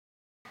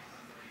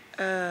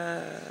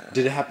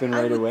Did it happen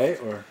right away,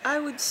 or? I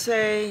would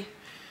say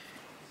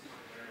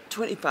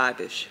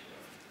 25-ish.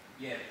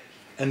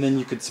 And then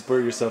you could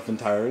support yourself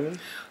entirely?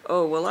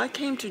 Oh, well, I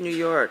came to New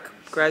York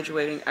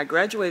graduating. I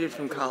graduated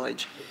from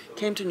college,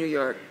 came to New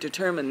York,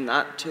 determined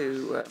not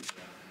to,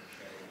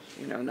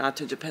 not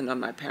to depend on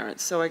my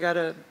parents. So I got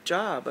a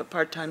job, a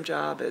part-time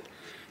job at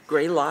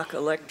Greylock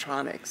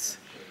Electronics.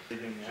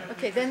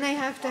 Okay, then they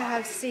have to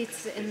have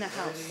seats in the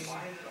house.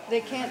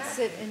 They can't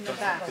sit in the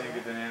back.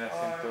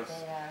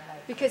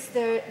 Because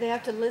they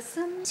have to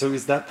listen. So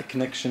is that the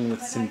connection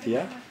with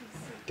Cynthia,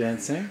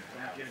 dancing?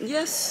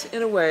 Yes,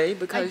 in a way,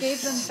 because... I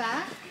gave them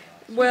back?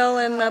 Well,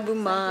 and Abu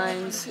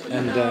Mines.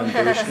 And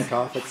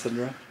Baryshnikov,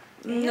 etc.?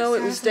 No,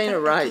 it was Dana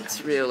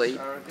Reitz, really.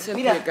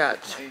 Cynthia got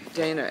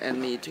Dana and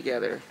me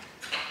together.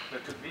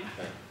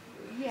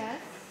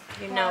 Yes.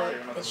 You know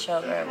the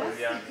show very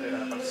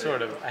well.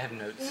 Sort of. I have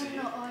notes.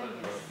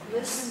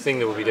 The thing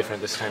that will be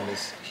different this time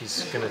is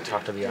he's going to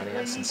talk to the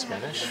audience in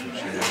Spanish,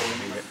 which you know.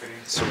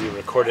 So we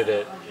recorded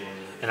it,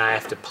 and I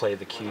have to play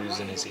the cues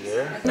in his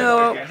ear.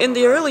 No, in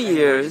the early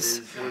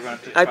years,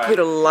 I put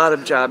a lot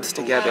of jobs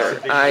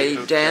together.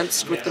 I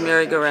danced with the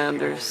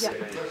merry-go-rounders.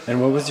 And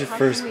what was your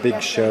first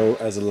big show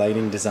as a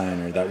lighting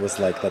designer that was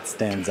like, that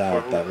stands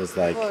out, that was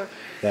like,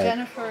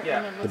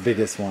 the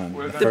biggest one?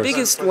 The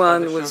biggest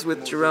one was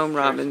with Jerome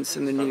Robbins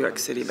in the New York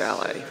City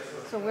Ballet.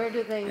 So where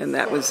do they And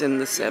that was in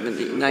the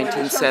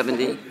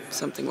 1970,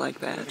 something like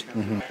that.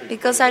 Mm-hmm.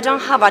 Because I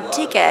don't have a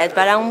ticket,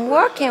 but I'm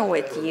working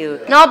with you.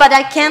 No, but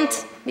I can't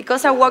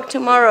because I work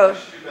tomorrow.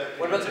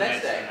 What about the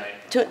next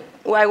day?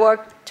 I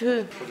work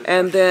too.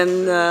 And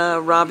then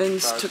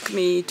Robbins took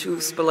me to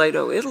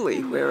Spoleto,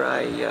 Italy, where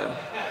I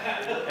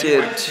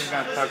did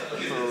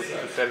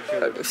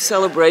a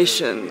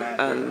celebration,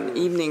 an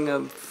evening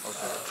of,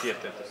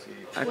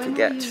 I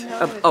forget,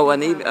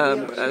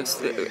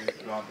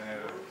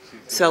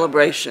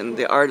 celebration,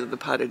 the art of the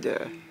pas de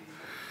deux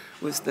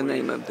was the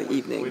name of the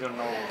evening.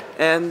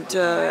 And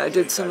I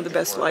did some of the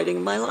best lighting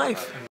in my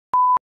life.